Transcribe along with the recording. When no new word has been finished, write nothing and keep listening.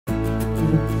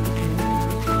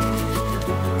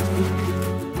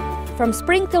From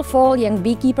spring till fall, young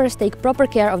beekeepers take proper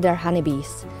care of their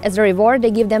honeybees. As a reward,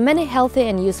 they give them many healthy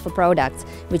and useful products,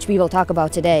 which we will talk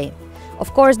about today.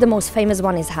 Of course, the most famous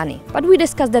one is honey, but we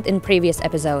discussed that in previous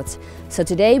episodes. So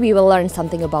today we will learn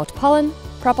something about pollen,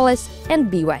 propolis, and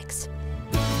bee wax.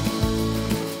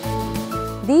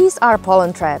 These are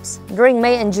pollen traps. During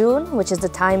May and June, which is the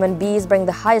time when bees bring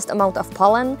the highest amount of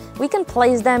pollen, we can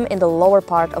place them in the lower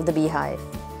part of the beehive.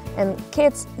 And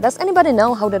kids, does anybody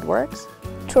know how that works?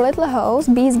 Through little holes,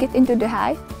 bees get into the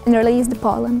hive and release the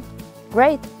pollen.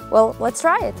 Great! Well, let's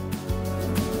try it!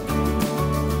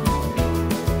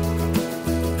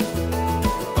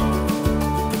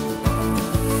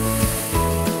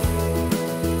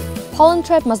 Pollen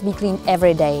trap must be cleaned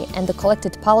every day, and the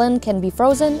collected pollen can be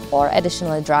frozen or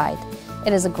additionally dried.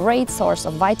 It is a great source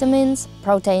of vitamins,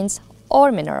 proteins,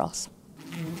 or minerals.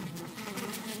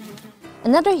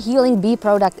 Another healing bee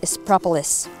product is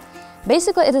propolis.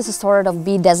 Basically, it is a sort of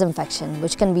bee disinfection,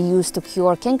 which can be used to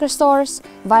cure canker sores,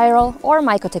 viral or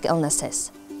mycotic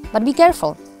illnesses. But be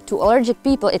careful! To allergic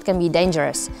people, it can be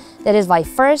dangerous. That is why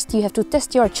first you have to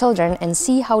test your children and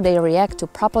see how they react to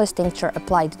propolis tincture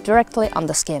applied directly on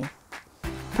the skin.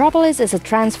 Propolis is a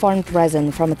transformed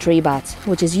resin from a tree bud,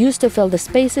 which is used to fill the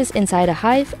spaces inside a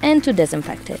hive and to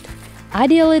disinfect it.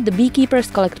 Ideally, the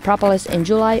beekeepers collect propolis in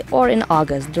July or in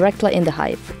August directly in the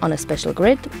hive, on a special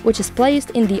grid, which is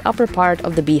placed in the upper part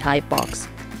of the beehive box.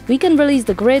 We can release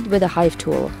the grid with a hive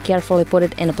tool, carefully put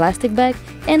it in a plastic bag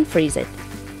and freeze it.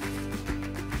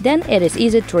 Then it is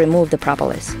easy to remove the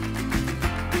propolis.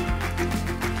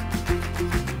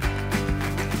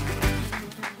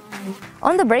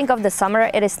 On the brink of the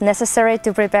summer, it is necessary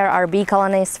to prepare our bee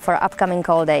colonies for upcoming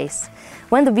cold days.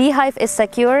 When the beehive is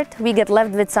secured, we get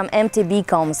left with some empty bee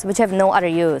combs which have no other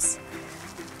use.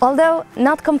 Although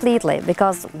not completely,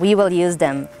 because we will use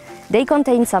them. They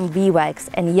contain some bee wax,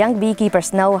 and young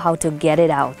beekeepers know how to get it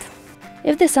out.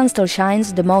 If the sun still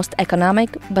shines, the most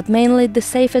economic, but mainly the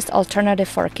safest alternative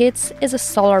for kids is a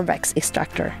solar wax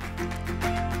extractor.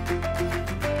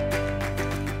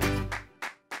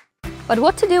 But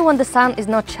what to do when the sun is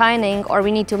not shining or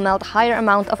we need to melt higher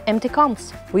amount of empty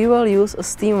combs? We will use a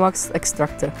steam wax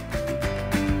extractor.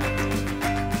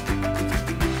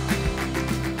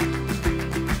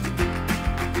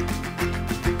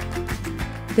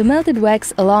 The melted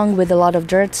wax along with a lot of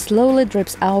dirt slowly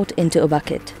drips out into a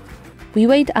bucket. We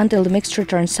wait until the mixture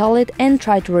turns solid and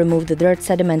try to remove the dirt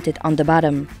sedimented on the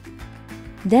bottom.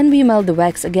 Then we melt the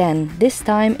wax again, this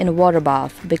time in a water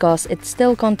bath, because it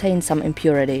still contains some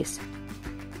impurities.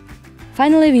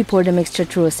 Finally, we pour the mixture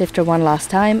through a sifter one last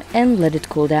time and let it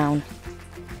cool down.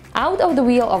 Out of the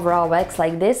wheel of raw wax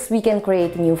like this, we can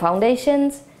create new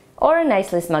foundations or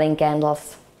nicely smelling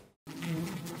candles.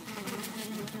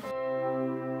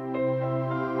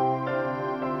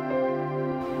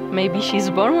 Maybe she's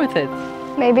born with it.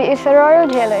 Maybe it's a royal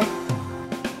jelly.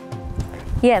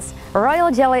 Yes,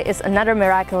 royal jelly is another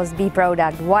miraculous bee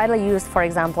product widely used, for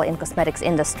example, in cosmetics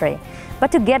industry.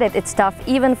 But to get it, it's tough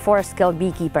even for skilled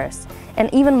beekeepers.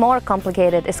 And even more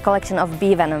complicated is collection of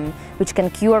bee venom, which can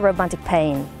cure rheumatic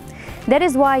pain. That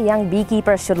is why young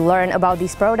beekeepers should learn about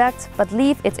these products, but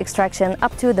leave its extraction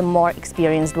up to the more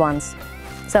experienced ones.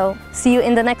 So, see you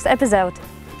in the next episode.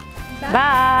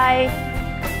 Bye!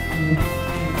 Bye.